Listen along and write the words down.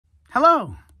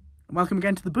Hello, and welcome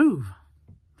again to the Booth.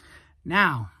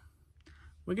 Now,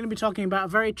 we're going to be talking about a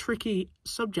very tricky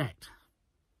subject.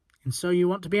 And so you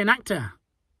want to be an actor?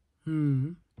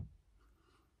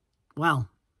 Well,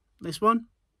 this one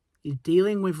is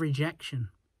dealing with rejection.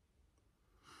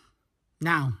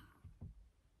 Now,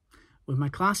 with my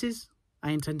classes,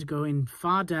 I intend to go in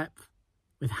far depth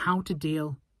with how to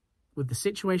deal with the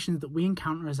situations that we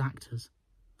encounter as actors.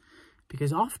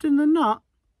 Because often than not,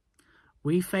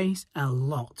 we face a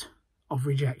lot of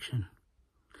rejection.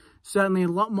 Certainly a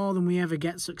lot more than we ever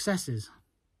get successes.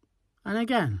 And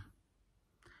again,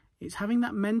 it's having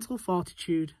that mental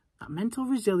fortitude, that mental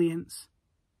resilience,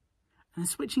 and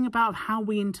switching about how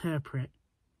we interpret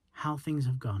how things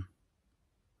have gone.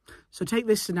 So take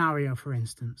this scenario, for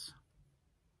instance.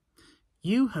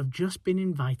 You have just been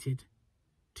invited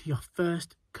to your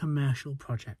first commercial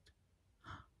project.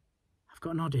 I've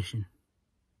got an audition.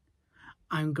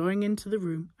 I'm going into the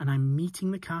room and I'm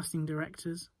meeting the casting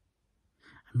directors.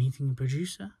 I'm meeting the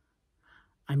producer.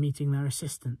 I'm meeting their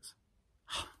assistants.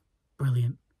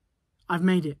 Brilliant. I've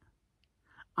made it.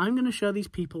 I'm going to show these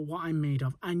people what I'm made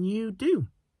of. And you do.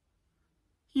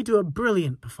 You do a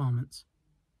brilliant performance.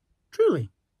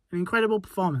 Truly, an incredible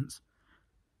performance.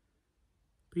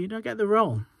 But you don't get the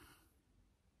role.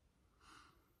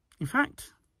 In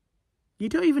fact, you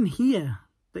don't even hear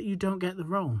that you don't get the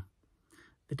role.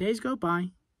 The days go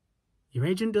by, your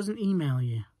agent doesn't email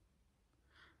you.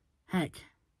 Heck,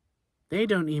 they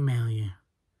don't email you.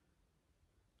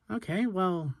 Okay,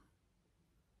 well,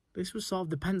 this was sort of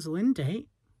the pencil-in date.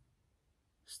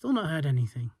 Still not heard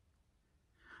anything.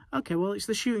 Okay, well, it's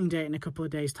the shooting date in a couple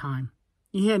of days' time.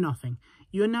 You hear nothing.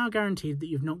 You are now guaranteed that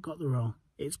you've not got the role.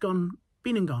 It's gone,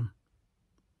 been and gone.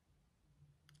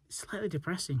 It's slightly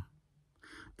depressing.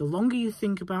 The longer you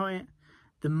think about it,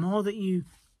 the more that you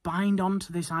bind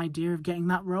onto this idea of getting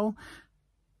that role,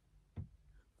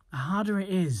 the harder it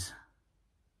is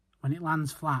when it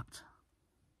lands flat.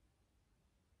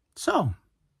 So,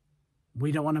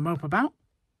 we don't want to mope about.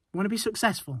 We want to be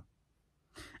successful.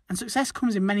 And success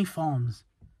comes in many forms.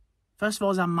 First of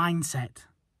all is our mindset.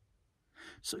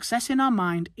 Success in our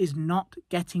mind is not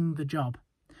getting the job.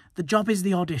 The job is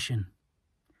the audition.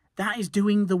 That is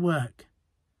doing the work.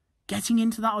 Getting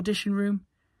into that audition room,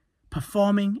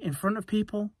 performing in front of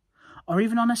people, or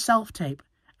even on a self-tape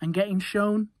and getting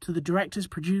shown to the directors,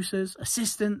 producers,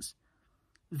 assistants.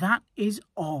 That is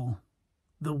all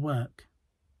the work.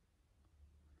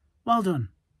 Well done.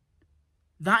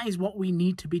 That is what we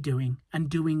need to be doing and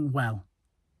doing well.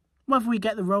 Whether we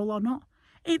get the role or not,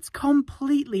 it's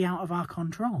completely out of our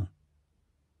control.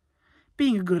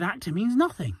 Being a good actor means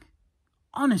nothing.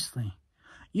 Honestly,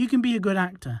 you can be a good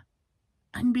actor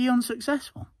and be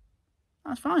unsuccessful.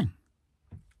 That's fine.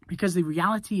 Because the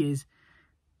reality is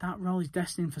that role is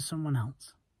destined for someone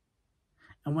else.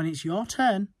 And when it's your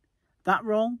turn, that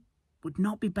role would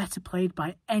not be better played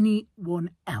by anyone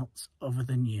else other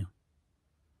than you.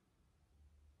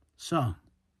 So,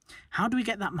 how do we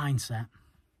get that mindset?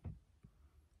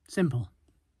 Simple.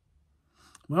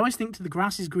 We always think the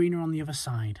grass is greener on the other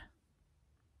side.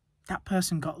 That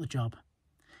person got the job.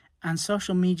 And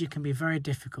social media can be very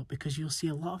difficult because you'll see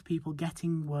a lot of people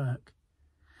getting work.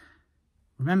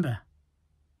 Remember,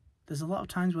 there's a lot of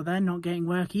times where they're not getting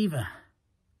work either.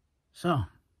 So,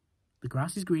 the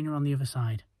grass is greener on the other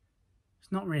side.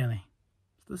 It's not really.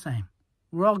 It's the same.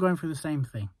 We're all going through the same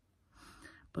thing.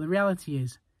 But the reality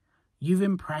is, you've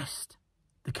impressed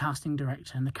the casting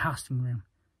director and the casting room.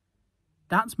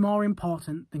 That's more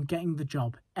important than getting the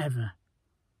job, ever.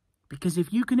 Because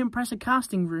if you can impress a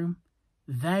casting room,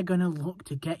 they're going to look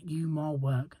to get you more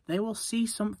work. They will see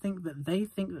something that they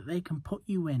think that they can put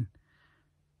you in.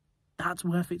 That's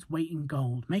worth its weight in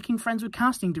gold. Making friends with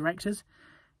casting directors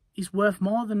is worth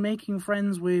more than making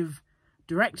friends with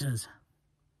directors.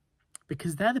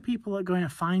 Because they're the people that are going to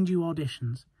find you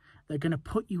auditions. They're going to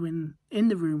put you in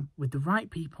the room with the right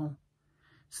people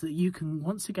so that you can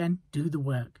once again do the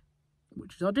work,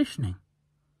 which is auditioning.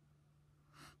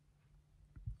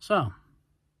 So,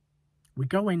 we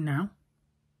go in now.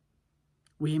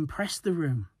 We impress the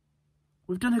room.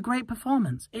 We've done a great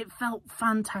performance. It felt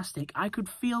fantastic. I could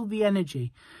feel the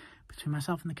energy between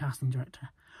myself and the casting director.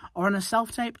 Or on a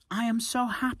self-tape, I am so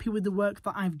happy with the work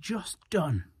that I've just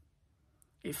done.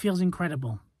 It feels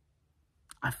incredible.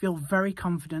 I feel very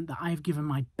confident that I've given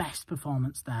my best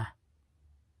performance there.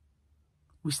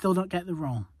 We still don't get the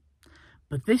role.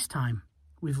 But this time,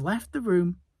 we've left the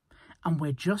room and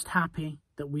we're just happy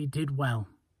that we did well.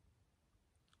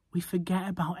 We forget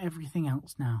about everything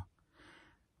else now.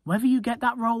 Whether you get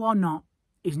that role or not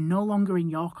is no longer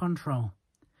in your control.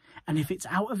 And if it's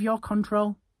out of your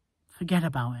control, forget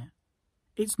about it.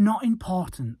 It's not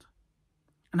important.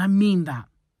 And I mean that.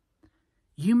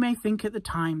 You may think at the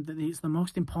time that it's the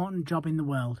most important job in the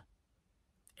world.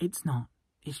 It's not.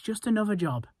 It's just another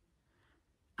job.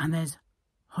 And there's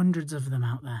hundreds of them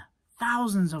out there.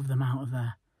 Thousands of them out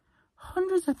there.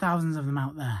 Hundreds of thousands of them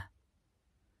out there.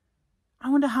 I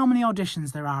wonder how many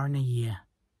auditions there are in a year.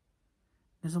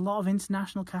 There's a lot of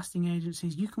international casting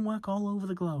agencies. You can work all over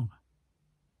the globe.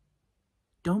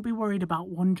 Don't be worried about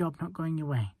one job not going your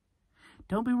way.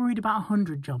 Don't be worried about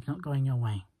 100 jobs not going your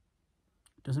way.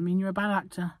 Doesn't mean you're a bad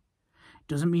actor.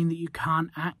 Doesn't mean that you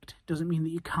can't act. Doesn't mean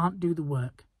that you can't do the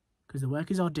work. Because the work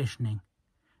is auditioning.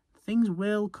 Things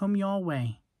will come your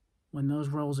way when those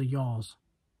roles are yours.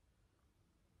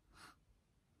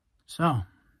 So,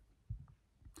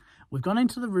 we've gone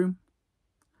into the room.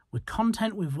 We're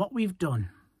content with what we've done.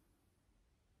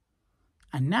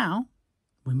 And now,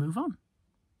 we move on.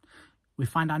 We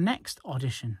find our next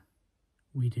audition.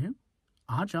 We do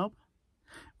our job,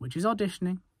 which is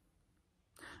auditioning.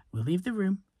 We leave the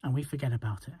room and we forget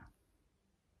about it.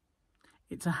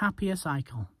 It's a happier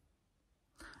cycle.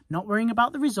 Not worrying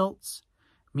about the results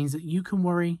means that you can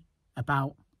worry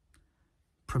about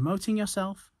promoting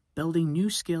yourself, building new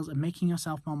skills, and making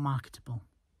yourself more marketable.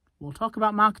 We'll talk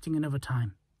about marketing another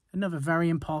time. Another very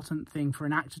important thing for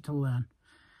an actor to learn.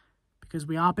 Because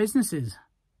we are businesses.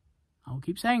 I will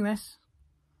keep saying this.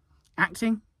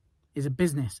 Acting is a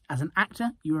business. As an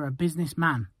actor, you are a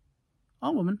businessman.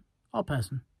 Or woman. Or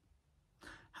person.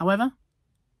 However,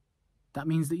 that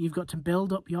means that you've got to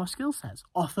build up your skill sets.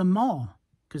 Offer more.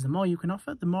 Because the more you can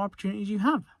offer, the more opportunities you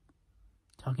have.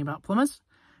 Talking about plumbers.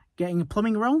 Getting a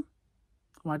plumbing role.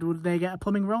 Why would they get a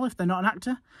plumbing role if they're not an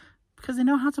actor? Because they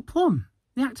know how to plumb.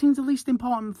 The acting's the least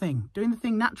important thing. Doing the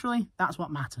thing naturally, that's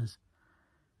what matters.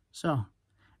 So,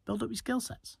 build up your skill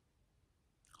sets.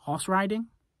 Horse riding.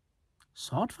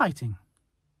 Sword fighting.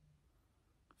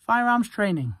 Firearms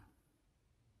training.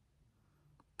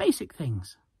 Basic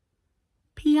things.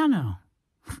 Piano.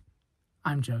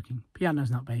 I'm joking.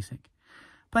 Piano's not basic.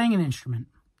 Playing an instrument.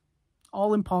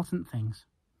 All important things.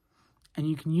 And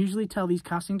you can usually tell these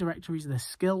casting directories the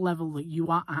skill level that you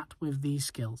are at with these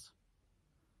skills.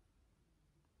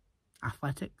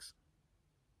 Athletics.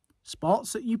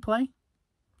 Sports that you play.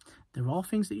 They're all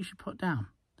things that you should put down.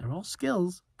 They're all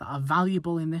skills that are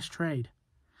valuable in this trade.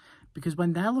 Because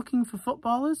when they're looking for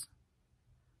footballers,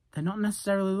 they're not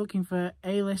necessarily looking for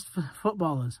A-list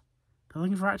footballers. They're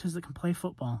looking for actors that can play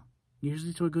football,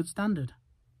 usually to a good standard.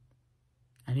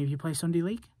 Any of you play Sunday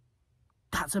League?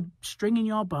 That's a string in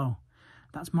your bow.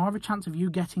 That's more of a chance of you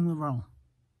getting the role.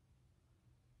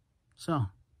 So,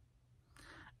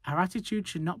 our attitude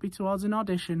should not be towards an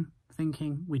audition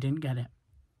thinking we didn't get it.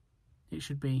 It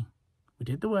should be, we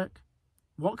did the work.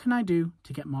 What can I do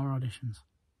to get more auditions?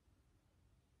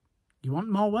 You want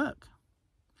more work?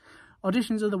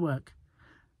 Auditions are the work.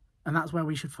 And that's where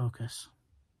we should focus.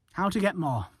 How to get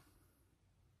more.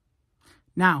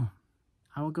 Now,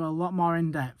 I will go a lot more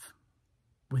in depth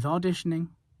with auditioning,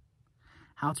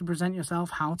 how to present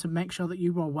yourself, how to make sure that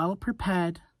you are well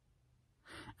prepared,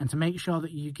 and to make sure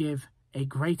that you give a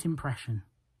great impression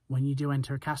when you do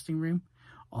enter a casting room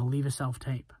or leave a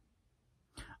self-tape.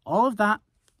 All of that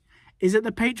is at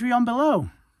the Patreon below.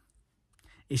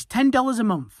 It's $10 a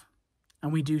month,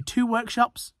 and we do 2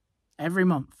 workshops every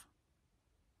month.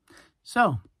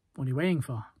 So, what are you waiting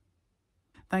for?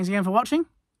 Thanks again for watching.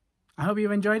 I hope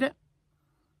you've enjoyed it.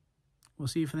 We'll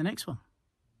see you for the next one.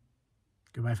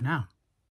 Goodbye for now.